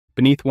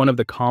Beneath one of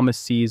the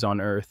calmest seas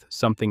on Earth,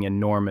 something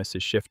enormous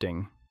is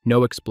shifting.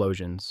 No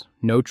explosions,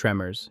 no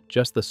tremors,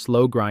 just the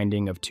slow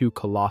grinding of two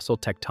colossal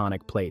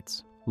tectonic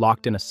plates,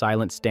 locked in a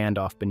silent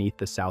standoff beneath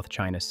the South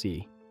China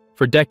Sea.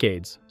 For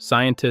decades,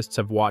 scientists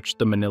have watched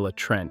the Manila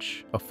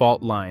Trench, a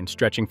fault line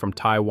stretching from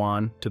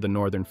Taiwan to the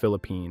northern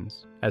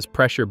Philippines, as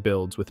pressure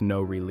builds with no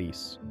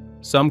release.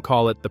 Some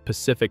call it the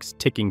Pacific's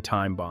ticking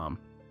time bomb.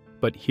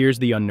 But here's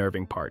the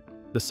unnerving part.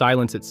 The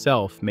silence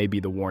itself may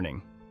be the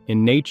warning.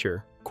 In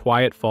nature,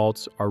 quiet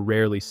faults are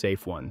rarely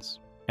safe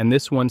ones, and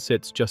this one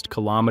sits just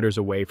kilometers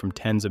away from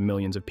tens of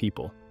millions of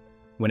people.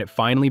 When it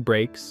finally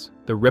breaks,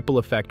 the ripple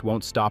effect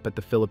won't stop at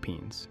the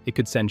Philippines. It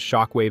could send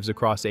shockwaves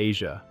across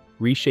Asia,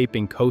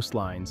 reshaping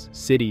coastlines,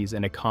 cities,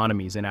 and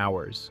economies in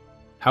hours.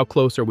 How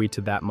close are we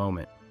to that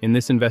moment? In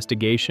this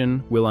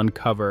investigation, we'll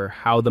uncover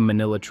how the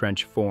Manila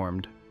Trench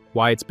formed,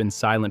 why it's been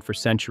silent for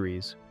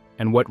centuries,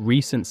 and what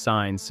recent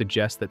signs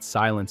suggest that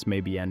silence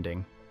may be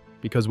ending.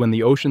 Because when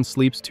the ocean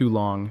sleeps too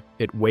long,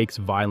 it wakes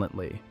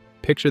violently.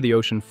 Picture the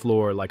ocean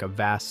floor like a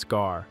vast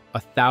scar,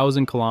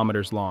 1,000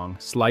 kilometers long,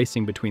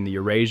 slicing between the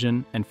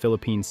Eurasian and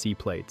Philippine Sea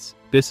Plates.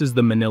 This is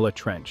the Manila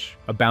Trench,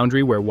 a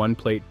boundary where one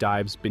plate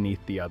dives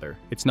beneath the other.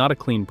 It's not a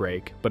clean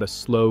break, but a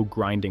slow,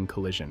 grinding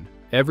collision.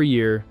 Every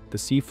year, the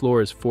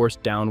seafloor is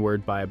forced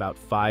downward by about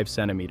 5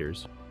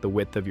 centimeters, the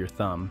width of your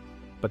thumb,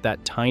 but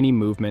that tiny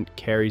movement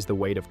carries the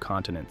weight of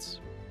continents.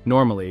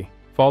 Normally,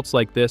 faults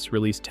like this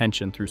release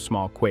tension through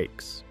small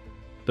quakes.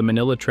 The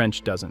Manila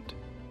Trench doesn't.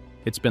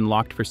 It's been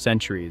locked for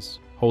centuries,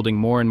 holding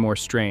more and more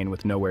strain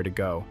with nowhere to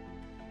go.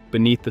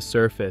 Beneath the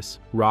surface,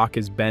 rock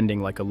is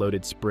bending like a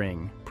loaded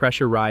spring.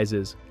 Pressure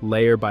rises,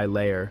 layer by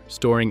layer,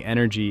 storing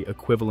energy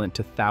equivalent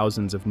to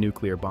thousands of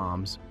nuclear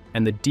bombs.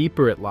 And the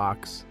deeper it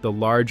locks, the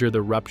larger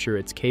the rupture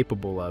it's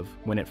capable of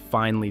when it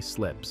finally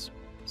slips.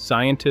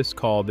 Scientists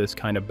call this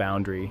kind of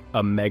boundary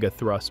a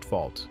megathrust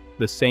fault,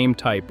 the same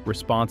type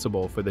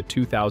responsible for the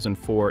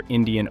 2004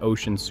 Indian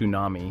Ocean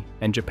tsunami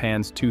and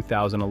Japan's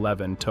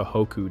 2011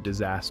 Tohoku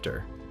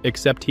disaster.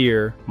 Except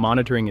here,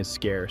 monitoring is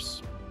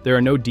scarce. There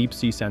are no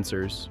deep-sea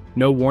sensors,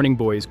 no warning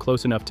buoys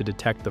close enough to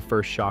detect the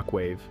first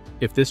shockwave.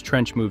 If this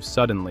trench moves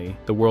suddenly,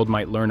 the world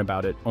might learn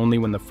about it only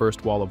when the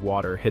first wall of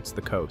water hits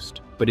the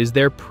coast. But is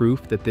there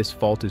proof that this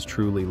fault is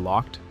truly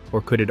locked,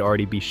 or could it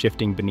already be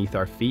shifting beneath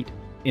our feet?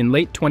 In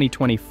late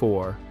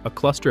 2024, a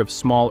cluster of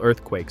small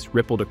earthquakes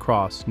rippled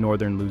across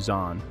northern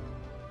Luzon.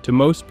 To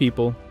most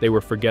people, they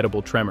were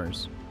forgettable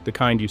tremors, the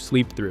kind you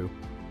sleep through.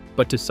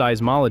 But to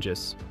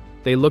seismologists,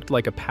 they looked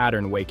like a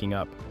pattern waking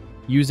up.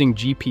 Using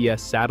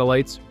GPS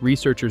satellites,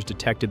 researchers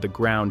detected the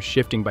ground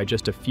shifting by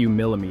just a few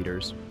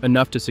millimeters,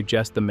 enough to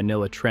suggest the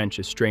Manila Trench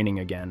is straining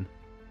again.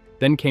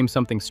 Then came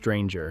something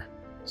stranger.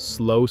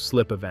 Slow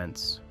slip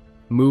events.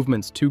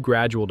 Movements too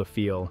gradual to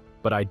feel,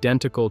 but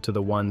identical to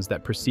the ones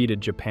that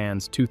preceded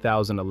Japan's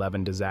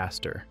 2011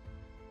 disaster.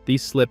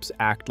 These slips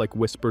act like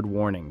whispered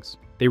warnings.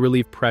 They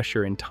relieve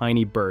pressure in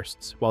tiny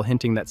bursts while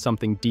hinting that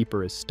something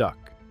deeper is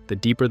stuck. The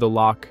deeper the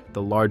lock,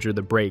 the larger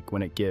the break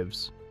when it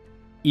gives.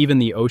 Even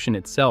the ocean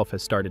itself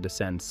has started to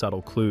send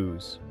subtle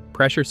clues.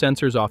 Pressure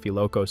sensors off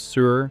Ilocos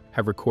Sur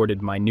have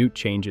recorded minute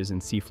changes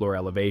in seafloor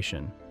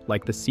elevation,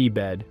 like the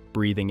seabed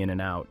breathing in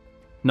and out.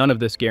 None of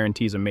this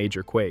guarantees a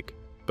major quake,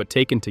 but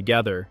taken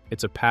together,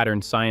 it's a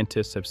pattern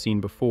scientists have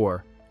seen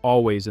before,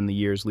 always in the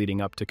years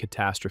leading up to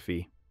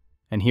catastrophe.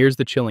 And here's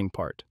the chilling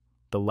part.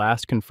 The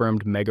last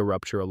confirmed mega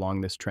rupture along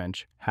this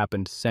trench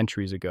happened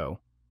centuries ago,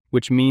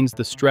 which means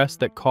the stress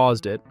that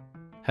caused it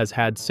has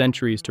had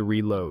centuries to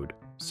reload.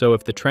 So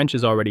if the trench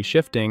is already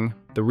shifting,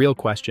 the real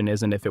question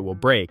isn't if it will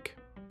break,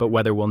 but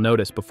whether we'll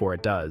notice before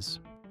it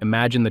does.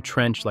 Imagine the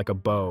trench like a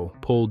bow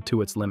pulled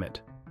to its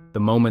limit. The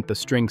moment the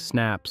string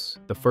snaps,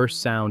 the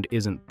first sound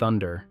isn't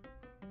thunder.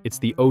 It's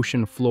the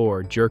ocean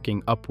floor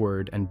jerking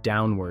upward and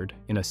downward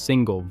in a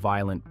single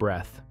violent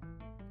breath.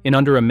 In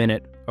under a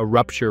minute, a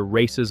rupture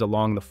races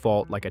along the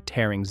fault like a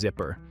tearing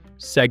zipper.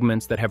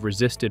 Segments that have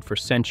resisted for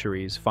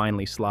centuries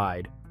finally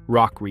slide.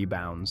 Rock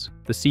rebounds.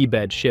 The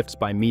seabed shifts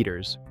by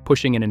meters,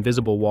 pushing an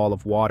invisible wall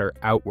of water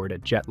outward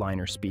at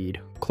jetliner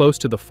speed. Close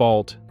to the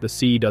fault, the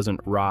sea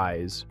doesn't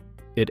rise.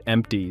 It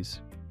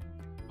empties.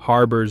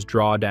 Harbors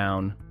draw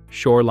down,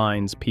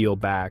 shorelines peel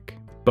back,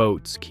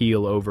 boats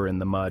keel over in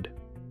the mud.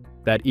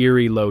 That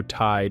eerie low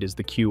tide is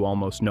the cue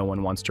almost no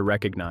one wants to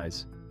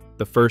recognize.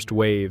 The first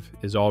wave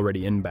is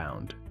already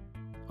inbound.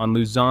 On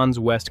Luzon's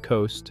west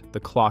coast, the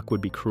clock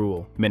would be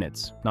cruel,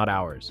 minutes, not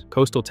hours.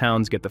 Coastal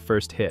towns get the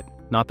first hit,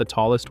 not the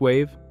tallest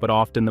wave, but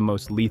often the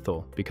most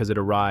lethal because it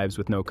arrives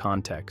with no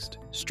context.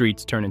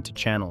 Streets turn into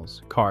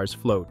channels, cars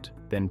float,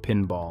 then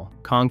pinball.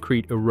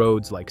 Concrete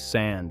erodes like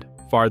sand.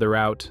 Farther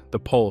out, the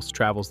pulse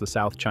travels the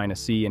South China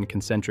Sea in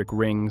concentric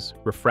rings,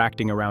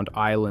 refracting around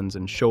islands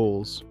and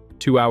shoals.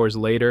 2 hours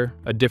later,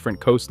 a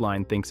different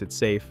coastline thinks it's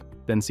safe,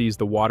 then sees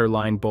the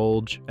waterline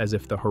bulge as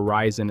if the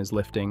horizon is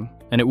lifting.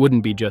 And it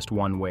wouldn't be just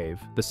one wave.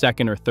 The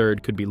second or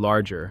third could be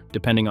larger,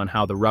 depending on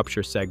how the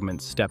rupture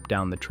segments step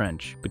down the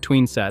trench.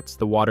 Between sets,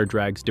 the water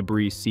drags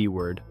debris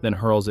seaward, then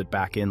hurls it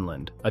back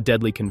inland. A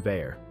deadly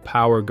conveyor.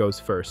 Power goes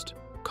first.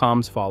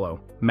 Comms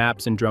follow.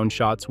 Maps and drone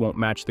shots won't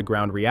match the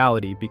ground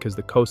reality because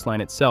the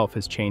coastline itself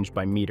has changed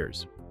by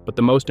meters. But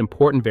the most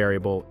important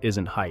variable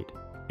isn't height,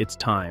 it's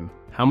time.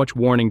 How much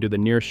warning do the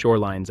near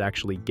shorelines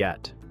actually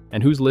get?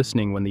 And who's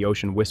listening when the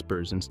ocean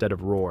whispers instead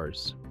of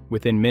roars?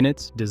 Within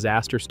minutes,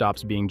 disaster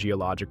stops being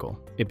geological.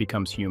 It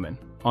becomes human.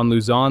 On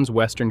Luzon's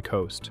western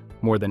coast,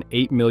 more than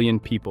 8 million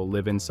people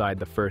live inside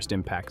the first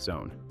impact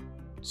zone.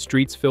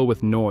 Streets fill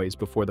with noise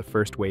before the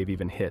first wave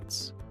even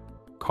hits.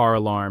 Car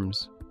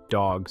alarms,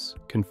 dogs,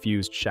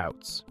 confused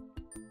shouts.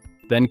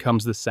 Then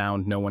comes the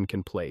sound no one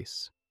can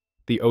place.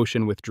 The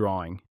ocean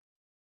withdrawing.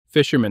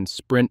 Fishermen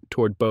sprint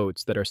toward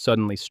boats that are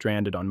suddenly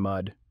stranded on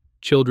mud.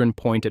 Children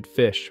point at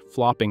fish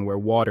flopping where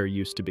water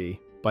used to be.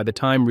 By the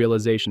time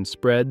realization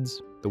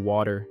spreads, the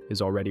water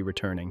is already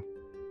returning.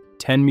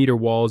 10-meter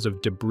walls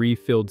of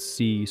debris-filled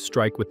sea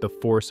strike with the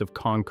force of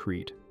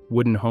concrete.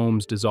 Wooden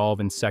homes dissolve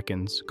in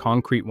seconds,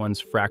 concrete ones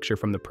fracture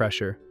from the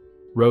pressure.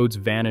 Roads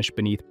vanish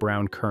beneath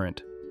brown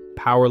current.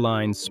 Power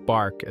lines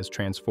spark as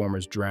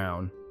transformers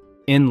drown.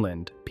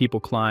 Inland, people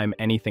climb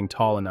anything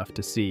tall enough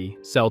to see,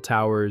 cell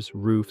towers,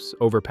 roofs,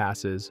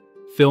 overpasses,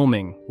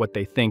 filming what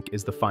they think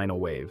is the final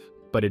wave.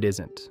 But it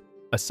isn't.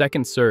 A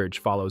second surge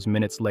follows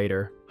minutes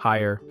later,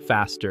 higher,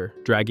 faster,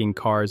 dragging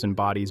cars and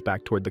bodies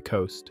back toward the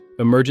coast.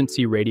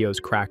 Emergency radios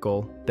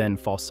crackle, then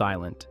fall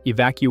silent.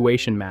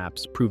 Evacuation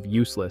maps prove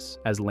useless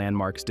as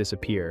landmarks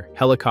disappear.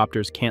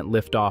 Helicopters can't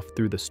lift off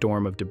through the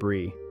storm of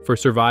debris. For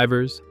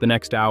survivors, the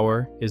next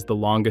hour is the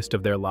longest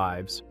of their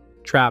lives,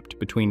 trapped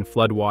between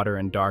floodwater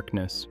and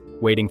darkness,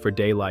 waiting for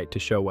daylight to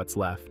show what's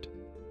left.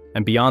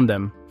 And beyond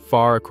them,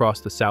 far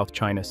across the South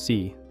China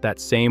Sea, that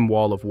same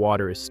wall of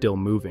water is still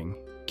moving,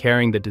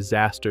 carrying the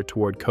disaster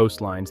toward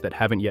coastlines that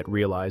haven't yet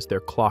realized their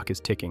clock is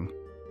ticking.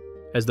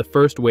 As the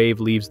first wave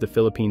leaves the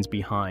Philippines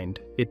behind,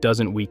 it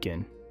doesn't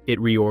weaken,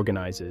 it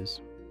reorganizes.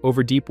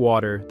 Over deep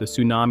water, the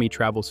tsunami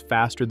travels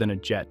faster than a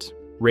jet,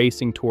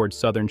 racing toward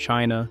southern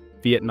China,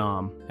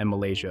 Vietnam, and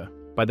Malaysia.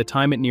 By the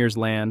time it nears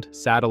land,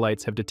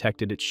 satellites have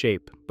detected its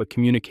shape, but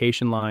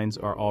communication lines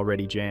are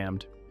already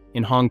jammed.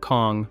 In Hong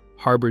Kong,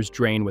 harbors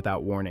drain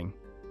without warning.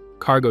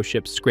 Cargo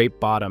ships scrape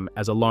bottom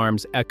as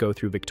alarms echo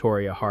through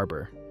Victoria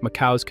Harbor.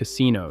 Macau's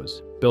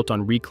casinos, built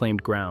on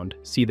reclaimed ground,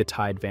 see the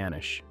tide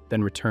vanish,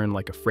 then return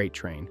like a freight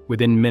train.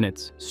 Within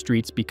minutes,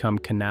 streets become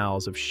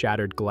canals of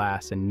shattered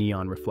glass and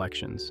neon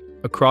reflections.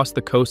 Across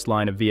the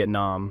coastline of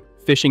Vietnam,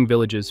 fishing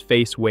villages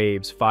face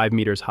waves 5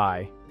 meters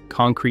high.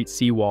 Concrete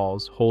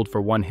seawalls hold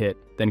for one hit,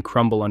 then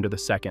crumble under the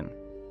second.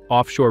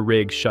 Offshore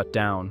rigs shut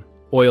down.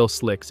 Oil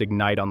slicks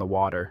ignite on the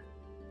water.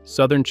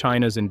 Southern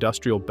China's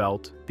industrial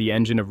belt, the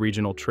engine of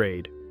regional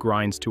trade,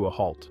 grinds to a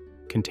halt.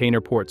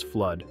 Container ports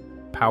flood.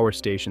 Power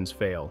stations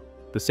fail.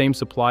 The same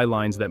supply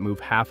lines that move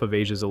half of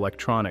Asia's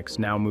electronics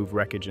now move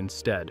wreckage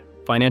instead.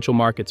 Financial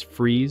markets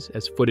freeze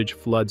as footage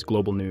floods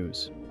global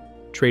news.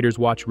 Traders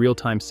watch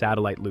real-time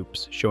satellite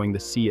loops showing the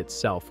sea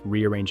itself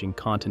rearranging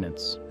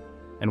continents.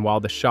 And while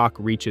the shock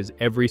reaches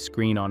every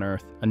screen on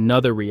Earth,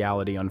 another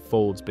reality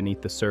unfolds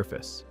beneath the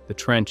surface. The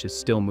trench is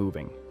still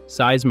moving.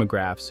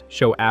 Seismographs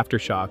show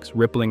aftershocks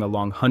rippling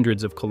along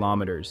hundreds of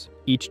kilometers.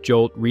 Each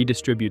jolt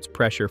redistributes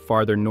pressure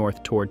farther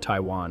north toward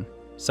Taiwan.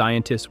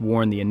 Scientists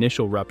warn the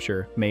initial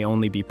rupture may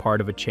only be part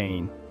of a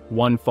chain.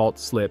 One fault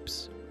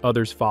slips,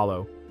 others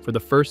follow. For the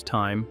first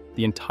time,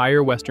 the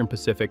entire Western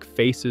Pacific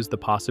faces the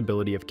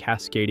possibility of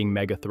cascading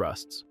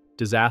megathrusts,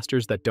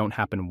 disasters that don't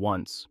happen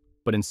once,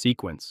 but in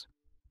sequence.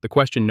 The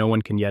question no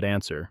one can yet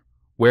answer: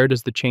 where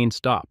does the chain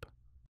stop?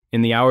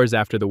 In the hours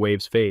after the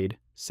waves fade,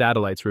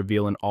 satellites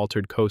reveal an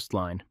altered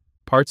coastline.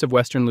 Parts of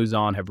western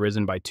Luzon have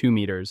risen by 2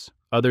 meters,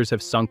 others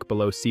have sunk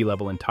below sea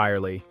level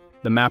entirely.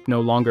 The map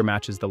no longer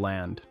matches the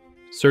land.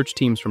 Search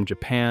teams from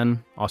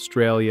Japan,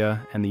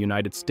 Australia, and the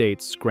United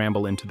States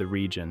scramble into the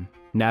region,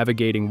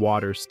 navigating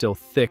waters still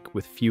thick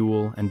with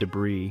fuel and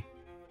debris.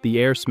 The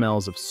air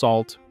smells of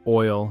salt,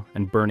 oil,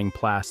 and burning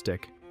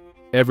plastic.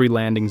 Every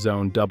landing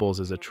zone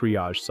doubles as a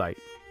triage site.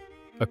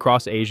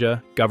 Across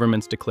Asia,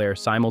 governments declare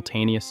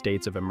simultaneous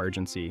states of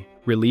emergency.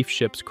 Relief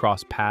ships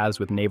cross paths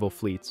with naval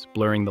fleets,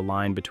 blurring the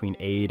line between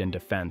aid and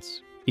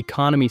defense.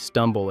 Economies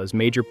stumble as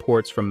major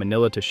ports from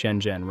Manila to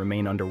Shenzhen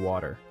remain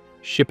underwater.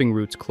 Shipping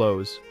routes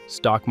close,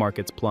 stock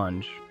markets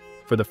plunge.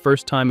 For the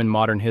first time in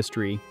modern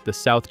history, the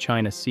South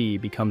China Sea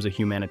becomes a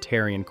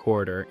humanitarian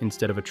corridor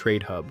instead of a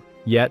trade hub.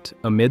 Yet,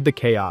 amid the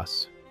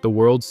chaos, the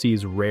world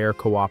sees rare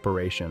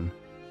cooperation.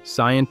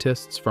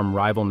 Scientists from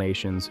rival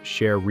nations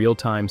share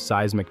real-time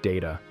seismic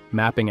data,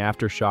 mapping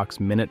aftershocks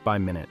minute by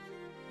minute.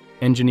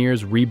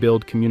 Engineers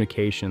rebuild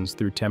communications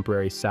through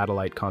temporary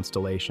satellite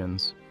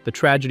constellations. The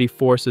tragedy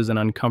forces an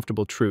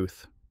uncomfortable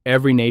truth.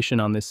 Every nation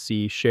on this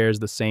sea shares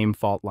the same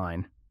fault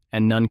line,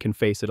 and none can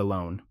face it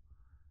alone.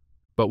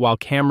 But while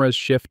cameras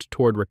shift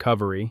toward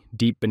recovery,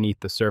 deep beneath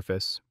the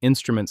surface,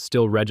 instruments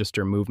still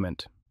register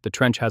movement. The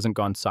trench hasn't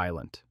gone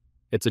silent.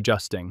 It's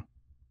adjusting,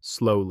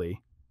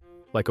 slowly,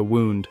 like a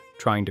wound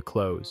trying to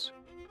close.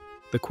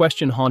 The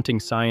question haunting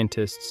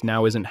scientists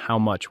now isn't how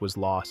much was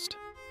lost,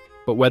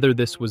 but whether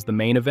this was the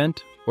main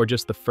event or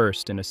just the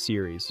first in a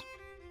series.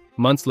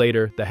 Months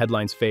later, the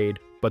headlines fade.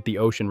 But the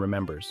ocean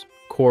remembers.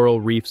 Coral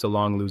reefs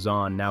along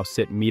Luzon now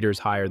sit meters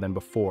higher than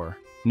before.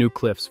 New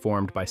cliffs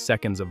formed by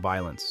seconds of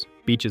violence.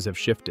 Beaches have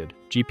shifted.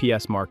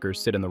 GPS markers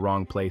sit in the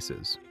wrong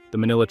places. The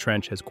Manila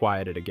Trench has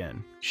quieted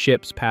again.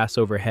 Ships pass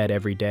overhead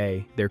every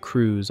day, their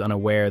crews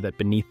unaware that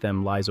beneath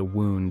them lies a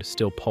wound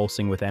still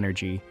pulsing with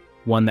energy,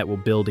 one that will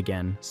build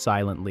again,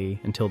 silently,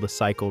 until the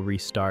cycle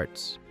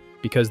restarts.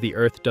 Because the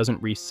Earth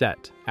doesn't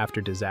reset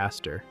after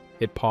disaster.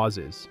 It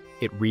pauses.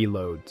 It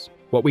reloads.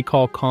 What we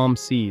call calm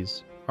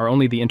seas are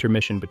only the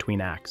intermission between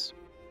acts.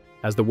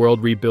 As the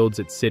world rebuilds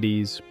its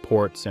cities,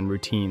 ports, and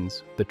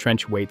routines, the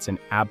trench waits in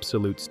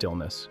absolute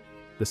stillness,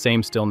 the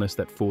same stillness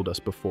that fooled us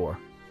before.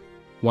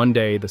 One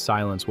day, the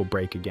silence will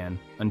break again.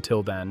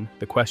 Until then,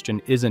 the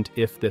question isn't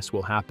if this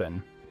will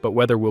happen, but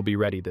whether we'll be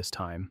ready this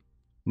time.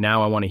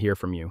 Now I want to hear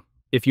from you.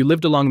 If you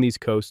lived along these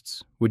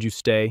coasts, would you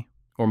stay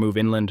or move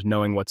inland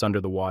knowing what's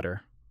under the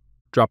water?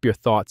 Drop your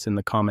thoughts in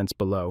the comments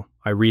below.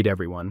 I read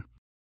everyone.